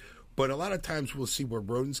would be. But a lot of times we'll see where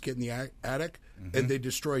rodents get in the attic and they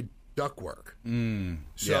destroy ductwork.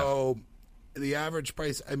 So the average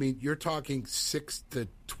price, you're talking $6,000 to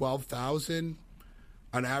 $12,000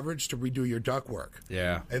 on average to redo your ductwork.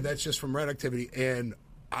 Yeah. And that's just from rat activity. And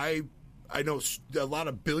I know a lot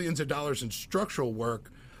of billions of dollars in structural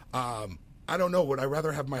work. I don't know. Would I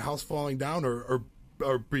rather have my house falling down or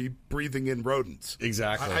be breathing in rodents?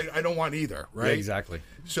 Exactly. I don't want either, right? Yeah, exactly.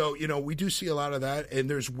 So, we do see a lot of that, and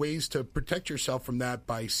there's ways to protect yourself from that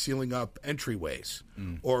by sealing up entryways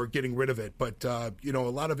or getting rid of it. But, a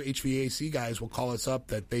lot of HVAC guys will call us up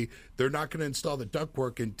that they're not going to install the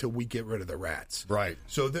ductwork until we get rid of the rats. Right.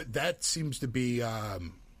 So that seems to be a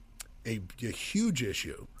huge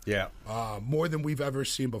issue. Yeah. More than we've ever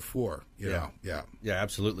seen before. You know? Yeah. Yeah,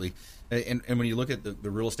 absolutely. And when you look at the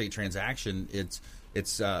real estate transaction, it's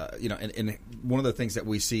and one of the things that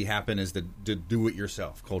we see happen is the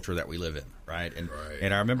do-it-yourself culture that we live in, right?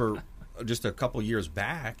 And I remember just a couple years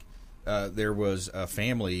back, there was a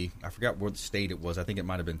family, I forgot what state it was, I think it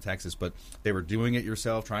might have been Texas, but they were doing it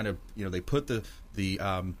yourself, trying to, they put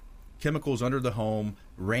the chemicals under the home,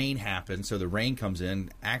 rain happens, so the rain comes in,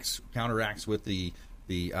 counteracts with the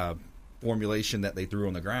formulation that they threw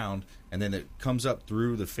on the ground, and then it comes up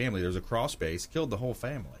through the family. There's a crawl space, killed the whole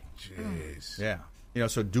family. Jeez. Yeah.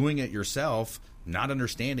 So doing it yourself, not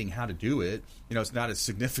understanding how to do it, it's not as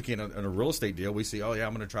significant in a real estate deal. We see,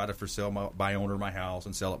 I'm going to try to buy owner my house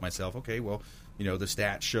and sell it myself. Okay, well, the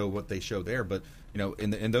stats show what they show there. But,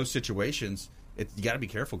 in those situations, you got to be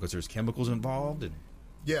careful because there's chemicals involved. And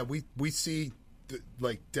yeah, we see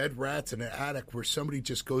like dead rats in an attic where somebody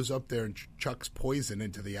just goes up there and chucks poison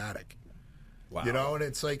into the attic. Wow. And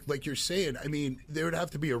it's like you're saying, there would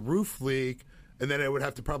have to be a roof leak, and then it would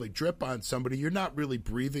have to probably drip on somebody. You're not really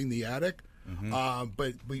breathing the attic,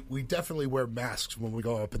 but we definitely wear masks when we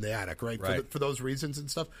go up in the attic, right? For those reasons and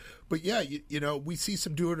stuff. But yeah, we see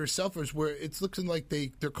some do-it-yourselfers where it's looking like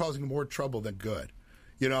they're causing more trouble than good.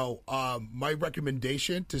 My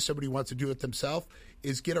recommendation to somebody who wants to do it themselves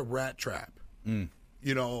is get a rat trap.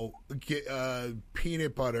 Get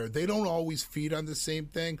peanut butter. They don't always feed on the same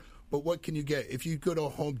thing. But what can you get? If you go to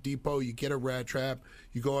Home Depot, you get a rat trap,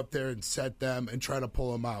 you go up there and set them and try to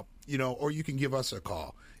pull them out, or you can give us a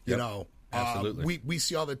call, Absolutely. We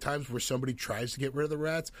see all the times where somebody tries to get rid of the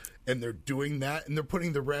rats and they're doing that and they're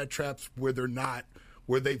putting the rat traps where they're not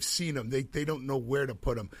where they've seen them. They don't know where to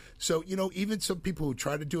put them. So, even some people who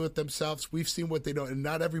try to do it themselves, we've seen what they don't, and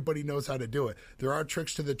not everybody knows how to do it. There are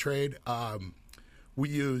tricks to the trade. We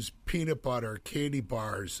use peanut butter, candy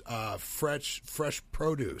bars, fresh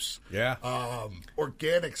produce,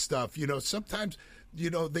 organic stuff. Sometimes,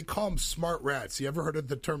 they call them smart rats. You ever heard of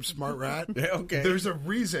the term smart rat? Yeah, okay. There's a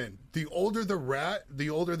reason. The older the rat, the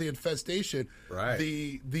older the infestation. Right.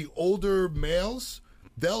 The older males,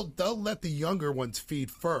 they'll let the younger ones feed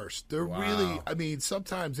first. They're really.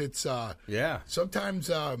 Sometimes it's. Sometimes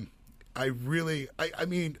I really.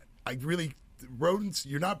 Rodents,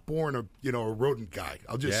 you're not born a rodent guy.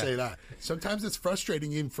 I'll just say that. Sometimes it's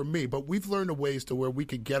frustrating even for me, but we've learned ways to where we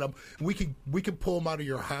can get them. We can pull them out of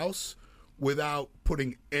your house without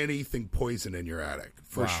putting anything poison in your attic,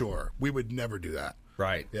 for sure. We would never do that.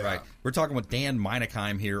 Right. We're talking with Dan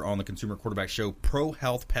Meinekheim here on the Consumer Quarterback Show, Pro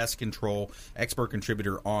Health Pest Control, expert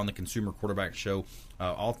contributor on the Consumer Quarterback Show.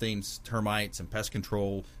 All things termites and pest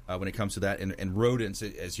control when it comes to that. And rodents,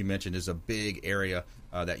 as you mentioned, is a big area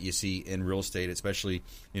that you see in real estate, especially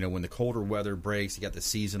when the colder weather breaks. You got the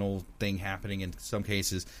seasonal thing happening in some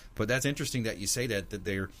cases. But that's interesting that you say that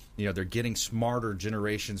they're getting smarter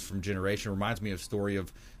generations from generation. Reminds me of a story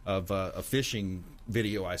of a fishing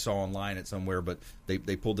video I saw online at somewhere, but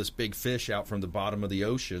they pulled this big fish out from the bottom of the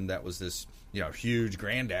ocean that was this huge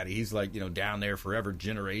granddaddy. He's like down there forever,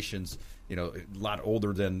 generations, a lot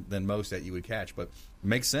older than most that you would catch. But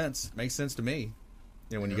makes sense to me.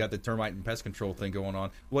 When you got the termite and pest control thing going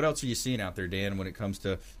on. What else are you seeing out there, Dan, when it comes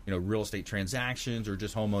to real estate transactions or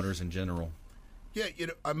just homeowners in general? Yeah,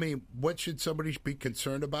 what should somebody be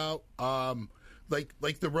concerned about?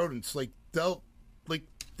 Like the rodents,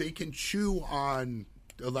 they can chew on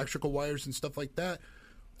electrical wires and stuff like that.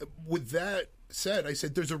 With that said, I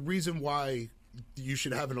said there's a reason why you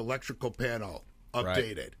should have an electrical panel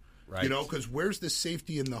updated. Right. Because where's the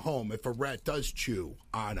safety in the home if a rat does chew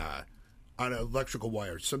on an electrical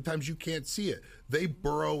wire? Sometimes you can't see it. They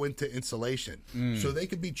burrow into insulation. So they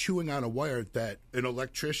could be chewing on a wire that an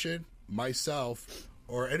electrician, myself,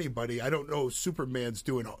 or anybody, I don't know if Superman's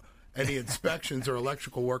doing any inspections or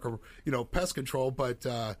electrical work or, pest control, but,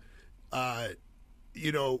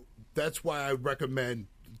 that's why I recommend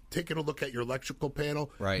taking a look at your electrical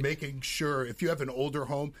panel, making sure, if you have an older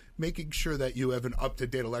home, making sure that you have an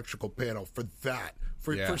up-to-date electrical panel for that,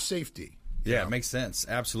 for safety. Yeah, it makes sense.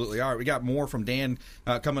 Absolutely. All right, we got more from Dan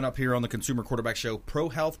coming up here on the Consumer Quarterback Show. Pro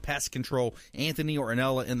Health Pest Control, Anthony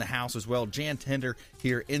Ornella in the house as well. Jan Tender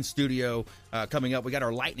here in studio. Coming up, we got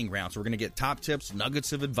our lightning round, so we're going to get top tips,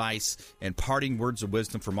 nuggets of advice, and parting words of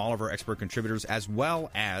wisdom from all of our expert contributors, as well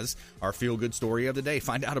as our feel-good story of the day.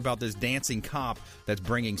 Find out about this dancing cop that's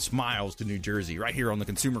bringing smiles to New Jersey right here on the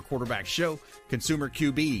Consumer Quarterback Show,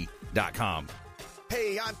 ConsumerQB.com.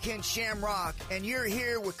 Hey, I'm Ken Shamrock, and you're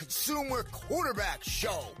here with Consumer Quarterback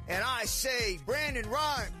Show. And I say, Brandon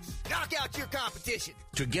Rhymes, knock out your competition.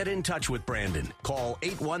 To get in touch with Brandon, call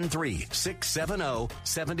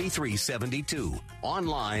 813-670-7372.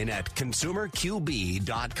 Online at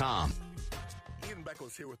ConsumerQB.com. Ian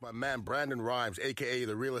Beckles here with my man Brandon Rhymes, a.k.a.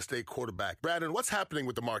 the real estate quarterback. Brandon, what's happening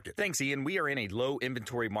with the market? Thanks, Ian. We are in a low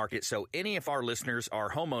inventory market, so any of our listeners are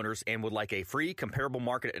homeowners and would like a free comparable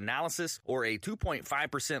market analysis or a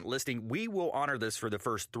 2.5% listing, we will honor this for the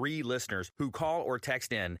first 3 listeners who call or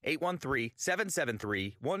text in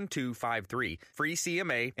 813-773-1253. Free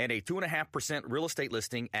CMA and a 2.5% real estate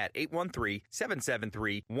listing at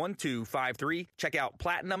 813-773-1253. Check out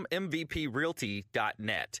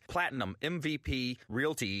PlatinumMVPRealty.net. PlatinumMVPRealty.net.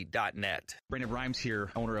 Brandon Rhymes here,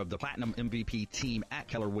 owner of the Platinum MVP team at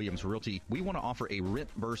Keller Williams Realty. We want to offer a rent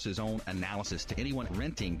versus own analysis to anyone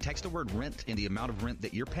renting. Text the word rent and the amount of rent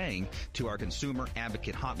that you're paying to our consumer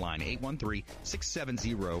advocate hotline,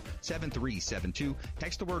 813-670-7372.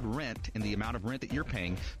 Text the word rent and the amount of rent that you're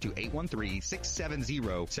paying to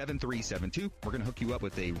 813-670-7372. We're going to hook you up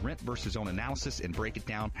with a rent versus own analysis and break it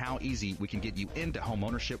down how easy we can get you into home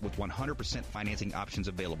ownership with 100% financing options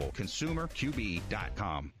available. ConsumerQB.com.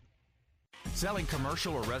 Selling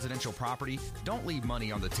commercial or residential property? Don't leave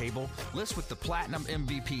money on the table. List with the Platinum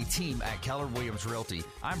MVP team at Keller Williams Realty.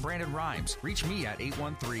 I'm Brandon Rhymes. Reach me at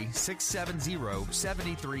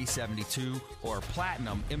 813-670-7372 or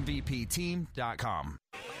PlatinumMVPteam.com.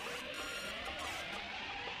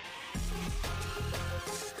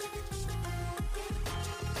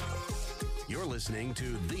 You're listening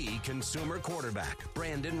to the consumer quarterback,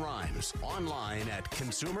 Brandon Rhymes, online at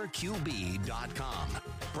consumerqb.com.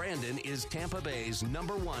 Brandon is Tampa Bay's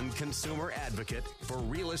 #1 consumer advocate for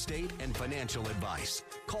real estate and financial advice.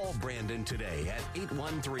 Call Brandon today at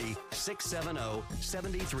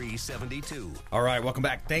 813-670-7372. All right, welcome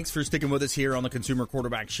back. Thanks for sticking with us here on the Consumer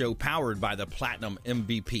Quarterback Show, powered by the Platinum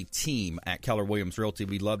MVP team at Keller Williams Realty.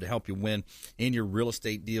 We'd love to help you win in your real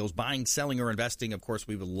estate deals, buying, selling, or investing. Of course,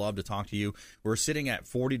 we would love to talk to you. We're sitting at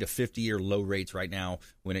 40 to 50-year low rates right now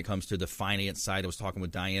when it comes to the finance side. I was talking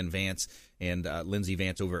with Diane Vance and Lindsay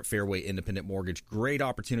Vance over at Fairway Independent Mortgage. Great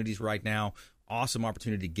opportunities right now. Awesome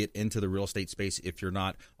opportunity to get into the real estate space if you're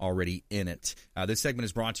not already in it. This segment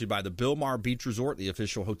is brought to you by the Bilmar Beach Resort, the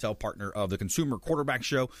official hotel partner of the Consumer Quarterback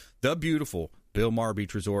Show. The beautiful Bilmar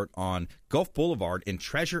Beach Resort on Gulf Boulevard in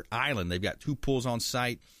Treasure Island. They've got 2 pools on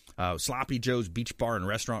site. Sloppy Joe's Beach Bar and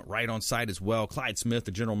Restaurant right on site as well. Clyde Smith,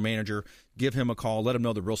 the general manager, give him a call. Let him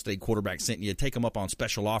know the real estate quarterback sent you. Take him up on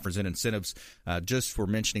special offers and incentives just for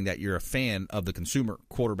mentioning that you're a fan of the Consumer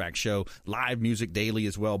Quarterback Show. Live music daily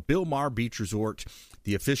as well. Bilmar Beach Resort,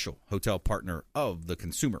 the official hotel partner of the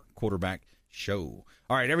Consumer Quarterback Show.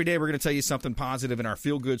 All right, every day we're going to tell you something positive in our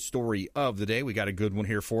feel-good story of the day. We got a good one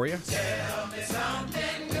here for you. Tell me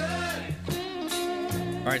something good.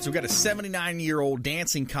 All right, so we've got a 79-year-old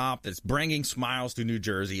dancing cop that's bringing smiles to New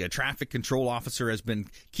Jersey. A traffic control officer has been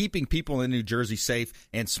keeping people in New Jersey safe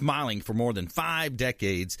and smiling for more than 5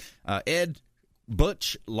 decades. Ed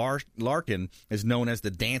Butch Larkin is known as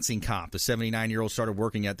the dancing cop. The 79-year-old started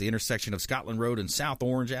working at the intersection of Scotland Road and South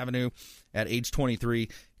Orange Avenue at age 23.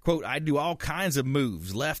 Quote, I do all kinds of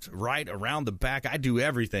moves, left, right, around the back. I do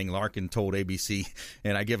everything, Larkin told ABC,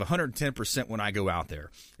 and I give 110% when I go out there.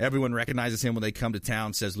 Everyone recognizes him when they come to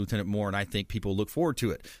town, says Lieutenant Moore, and I think people look forward to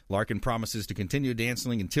it. Larkin promises to continue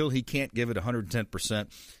dancing until he can't give it 110%.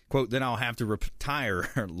 Quote, then I'll have to retire,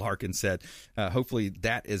 Larkin said. Hopefully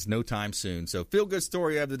that is no time soon. So feel-good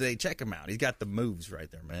story of the day. Check him out. He's got the moves right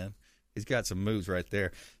there, man. He's got some moves right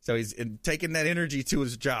there. So he's taking that energy to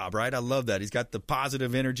his job, right? I love that. He's got the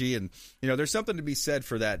positive energy. And, you know, there's something to be said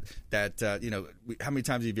for that, you know, how many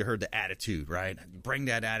times have you heard the attitude, right? Bring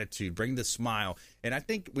that attitude, bring the smile. And I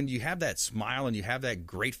think when you have that smile and you have that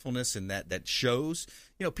gratefulness and that shows,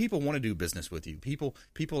 you know, people want to do business with you. People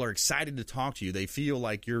are excited to talk to you. They feel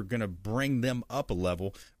like you're going to bring them up a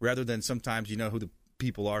level rather than sometimes, you know, who the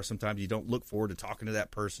people are. Sometimes you don't look forward to talking to that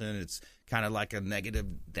person. It's kind of like a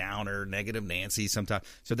negative downer, negative Nancy sometimes.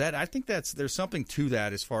 So that, I think there's something to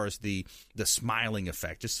that as far as the smiling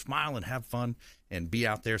effect. Just smile and have fun and be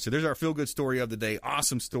out there. So there's our feel-good story of the day.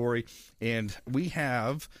 Awesome story. And we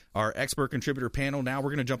have our expert contributor panel. Now we're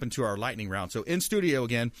going to jump into our lightning round. So in studio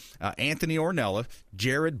again, Anthony Ornella,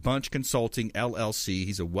 Jared Bunch Consulting, LLC.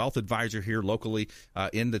 He's a wealth advisor here locally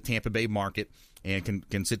in the Tampa Bay market. And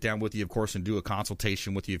can sit down with you, of course, and do a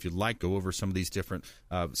consultation with you if you'd like. Go over some of these different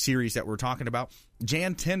series that we're talking about.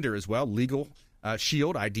 Jan Tender as well, Legal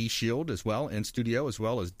Shield, ID Shield as well, in studio, as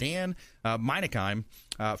well as Dan Meinekheim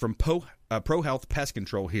from Pro Health Pest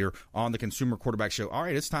Control here on the Consumer Quarterback Show. All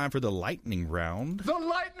right, it's time for the lightning round. The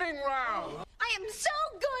lightning round! I am so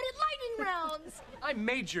good at lightning rounds! I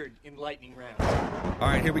majored in lightning rounds. All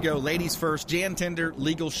right, here we go. Ladies first. Jan Tender,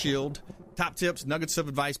 Legal Shield. Top tips, nuggets of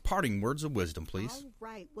advice, parting words of wisdom, please. All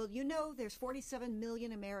right. Well, you know, there's 47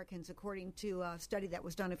 million Americans, according to a study that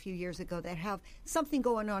was done a few years ago, that have something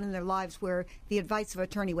going on in their lives where the advice of an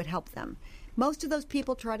attorney would help them. Most of those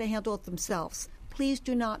people try to handle it themselves. Please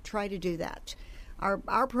do not try to do that.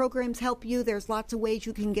 Our programs help you. There's lots of ways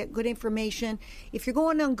you can get good information. If you're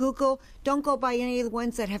going on Google, don't go by any of the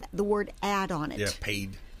ones that have the word ad on it. Yeah,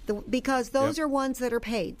 paid. Because those are ones that are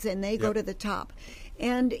paid, and they go to the top.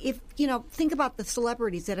 And if, you know, think about the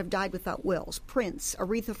celebrities that have died without wills. Prince,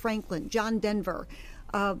 Aretha Franklin, John Denver.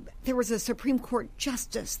 There was a Supreme Court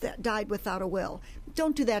justice that died without a will.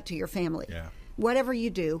 Don't do that to your family. Yeah. Whatever you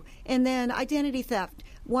do. And then identity theft.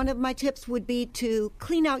 One of my tips would be to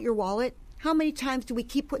clean out your wallet. How many times do we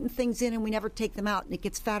keep putting things in and we never take them out, and it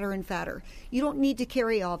gets fatter and fatter? You don't need to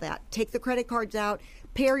carry all that. Take the credit cards out.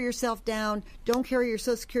 Pare yourself down. Don't carry your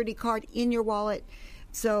Social Security card in your wallet.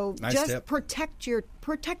 So nice just tip.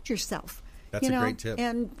 protect yourself. That's a great tip.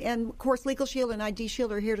 And of course, Legal Shield and ID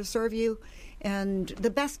Shield are here to serve you. And the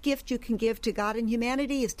best gift you can give to God and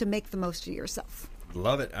humanity is to make the most of yourself.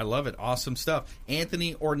 Love it. I love it. Awesome stuff.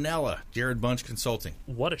 Anthony Ornella, Jared Bunch Consulting.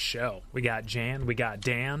 What a show. We got Jan. We got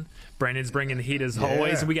Dan. Brandon's bringing the heat as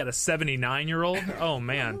always. And we got a 79-year-old. Oh,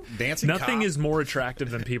 man. Dancing Nothing cop. is more attractive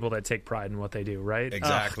than people that take pride in what they do, right?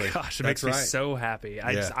 Exactly. Oh, gosh, it That's makes me right. so happy.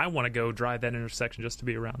 I want to go drive that intersection just to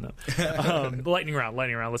be around them. Lightning round.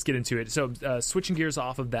 Let's get into it. So switching gears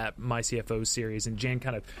off of that My CFO series, and Jan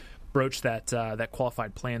kind of broach that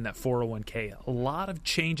qualified plan, that 401k. A lot of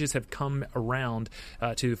changes have come around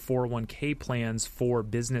to 401k plans for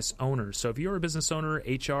business owners. So if you're a business owner,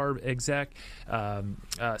 HR exec,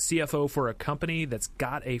 CFO for a company that's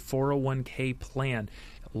got a 401k plan,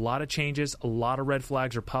 a lot of changes, a lot of red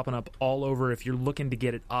flags are popping up all over. If you're looking to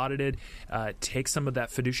get it audited, take some of that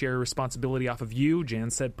fiduciary responsibility off of you. Jan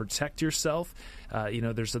said protect yourself.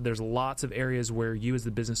 There's lots of areas where you as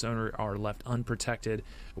the business owner are left unprotected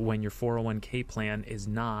when your 401k plan is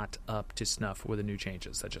not up to snuff with the new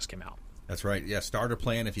changes that just came out. That's right. Yeah, start a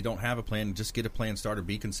plan. If you don't have a plan, just get a plan started.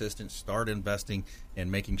 Be consistent. Start investing and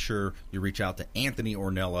making sure you reach out to Anthony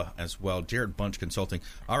Ornella as well. Jared Bunch Consulting.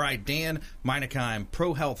 All right, Dan Meinekheim,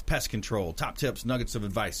 Pro Health Pest Control. Top tips, nuggets of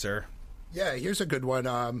advice, sir. Yeah, here's a good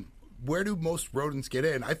one. Where do most rodents get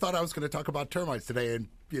in? I thought I was going to talk about termites today, and,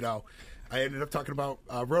 I ended up talking about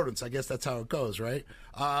rodents. I guess that's how it goes, right?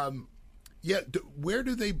 Where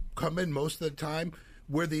do they come in most of the time?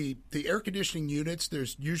 Where the air conditioning units,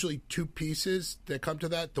 there's usually two pieces that come to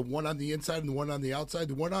that, the one on the inside and the one on the outside.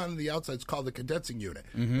 The one on the outside is called the condensing unit.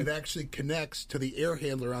 Mm-hmm. It actually connects to the air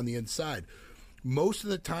handler on the inside. Most of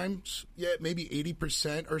the times, maybe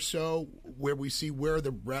 80% or so, where we see where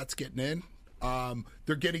the rat's getting in,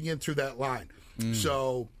 they're getting in through that line.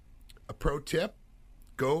 So a pro tip,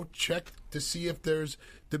 go check to see if to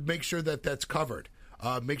make sure that that's covered.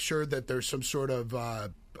 Make sure that there's some sort of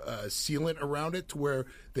sealant around it to where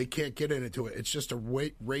they can't get into it. It's just a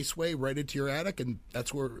raceway right into your attic, and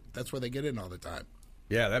that's where they get in all the time.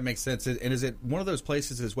 Yeah, that makes sense. And is it one of those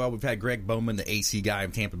places as well? We've had Greg Bowman, the AC guy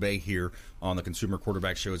of Tampa Bay, here on the Consumer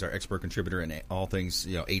Quarterback Show as our expert contributor in all things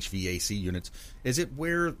HVAC units. Is it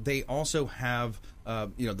where they also have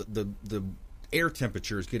the air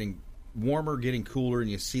temperature is getting warmer, getting cooler, and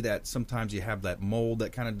you see that sometimes you have that mold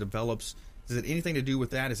that kind of develops? Is it anything to do with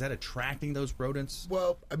that? Is that attracting those rodents?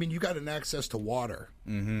 Well, I mean, you got an access to water,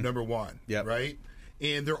 number one, right?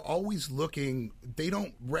 And they're always looking.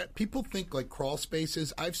 People think like crawl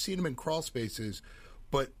spaces. I've seen them in crawl spaces,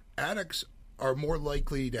 but attics are more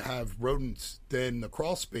likely to have rodents than the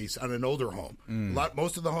crawl space on an older home.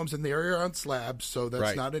 Most of the homes in the area are on slabs, so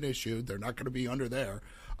that's not an issue. They're not going to be under there.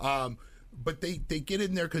 But they get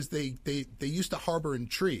in there because they used to harbor in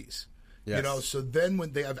trees. Yes. So then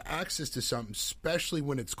when they have access to something, especially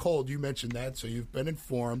when it's cold, you mentioned that, so you've been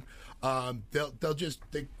informed.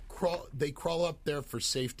 They crawl up there for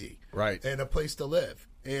safety, right, and a place to live,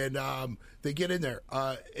 and they get in there.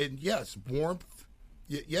 And yes, warmth.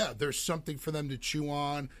 Yeah, there's something for them to chew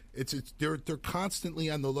on. They're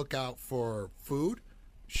constantly on the lookout for food,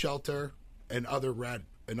 shelter, and other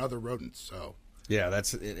rodents. So yeah,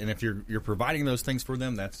 and if you're providing those things for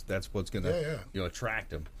them, that's what's going to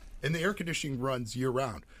attract them. And the air conditioning runs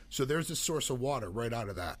year-round. So there's a source of water right out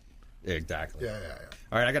of that. Exactly. Yeah.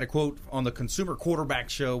 All right, I got a quote on the Consumer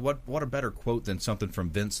Quarterback Show. What a better quote than something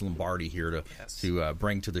from Vince Lombardi here to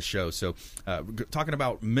bring to the show. So talking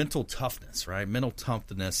about mental toughness, right? Mental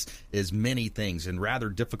toughness is many things and rather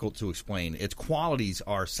difficult to explain. Its qualities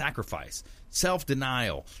are sacrifice,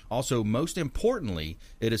 self-denial. Also, most importantly,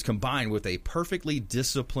 it is combined with a perfectly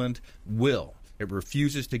disciplined will. It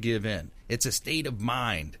refuses to give in. It's a state of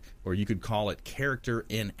mind, or you could call it character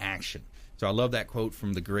in action. So I love that quote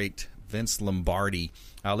from the great Vince Lombardi.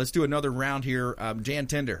 Let's do another round here. Jan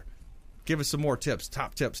Tender, give us some more tips,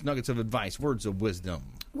 top tips, nuggets of advice, words of wisdom.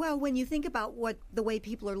 Well, when you think about the way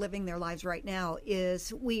people are living their lives right now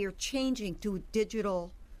is we are changing to a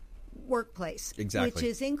digital workplace, which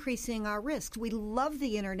is increasing our risks. We love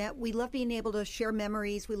the internet. We love being able to share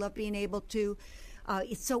memories. We love being able to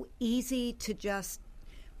it's so easy to just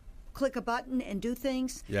click a button and do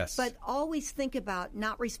things. Yes. But always think about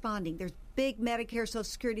not responding. There's big Medicare Social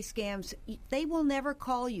Security scams. They will never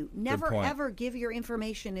call you. Never, ever give your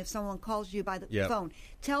information if someone calls you by the phone.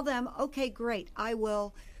 Tell them, okay, great, I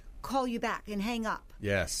will call you back and hang up.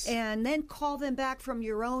 Yes. And then call them back from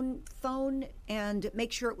your own phone and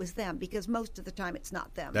make sure it was them, because most of the time it's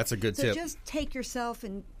not them. That's a good tip. So just take yourself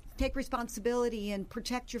and take responsibility and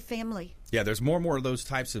protect your family. Yeah, there's more and more of those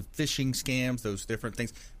types of phishing scams, those different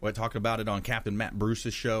things. We're talking about it on Captain Matt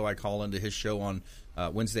Bruce's show. I call into his show on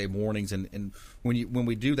Wednesday mornings, and when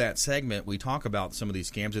we do that segment, we talk about some of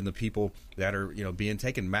these scams and the people that are being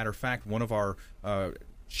taken. Matter of fact, one of our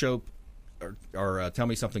show our Tell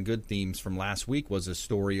Me Something Good themes from last week was a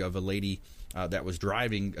story of a lady that was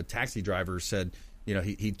driving. A taxi driver said,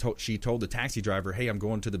 she told the taxi driver, "Hey, I'm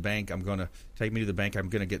going to the bank. I'm going to take me to the bank. I'm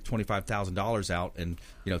going to get $25,000 out and,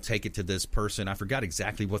 take it to this person." I forgot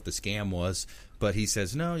exactly what the scam was, but he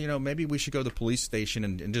says, "No, maybe we should go to the police station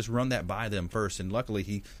and just run that by them first." And luckily,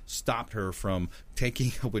 he stopped her from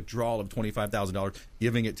taking a withdrawal of $25,000,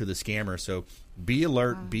 giving it to the scammer. So be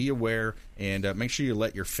alert, be aware, and make sure you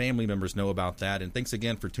let your family members know about that. And thanks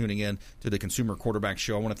again for tuning in to the Consumer Quarterback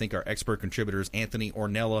Show. I want to thank our expert contributors, Anthony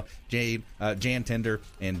Ornella, Jan Tender,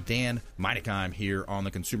 and Dan Meidekheim here on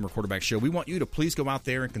the Consumer Quarterback Show. We want you to please go out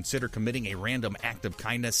there and consider committing a random act of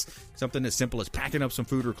kindness, something as simple as packing up some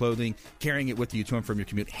food or clothing, carrying it with you to and from your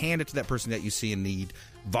commute, hand it to that person that you see in need,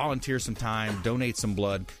 volunteer some time, donate some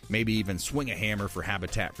blood, maybe even swing a hammer for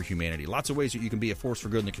Habitat for Humanity. Lots of ways that you can be a force for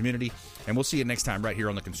good in the community, and we'll see you next time right here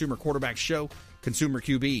on the Consumer Quarterback Show,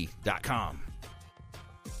 ConsumerQB.com.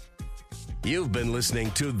 You've been listening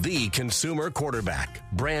to The Consumer Quarterback,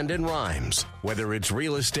 Brandon Rhymes. Whether it's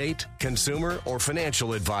real estate, consumer, or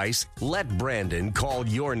financial advice, let Brandon call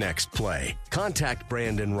your next play. Contact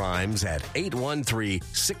Brandon Rhymes at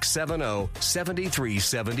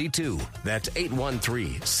 813-670-7372. That's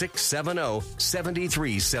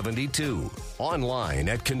 813-670-7372. Online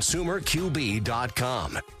at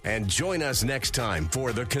ConsumerQB.com. And join us next time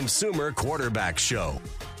for The Consumer Quarterback Show.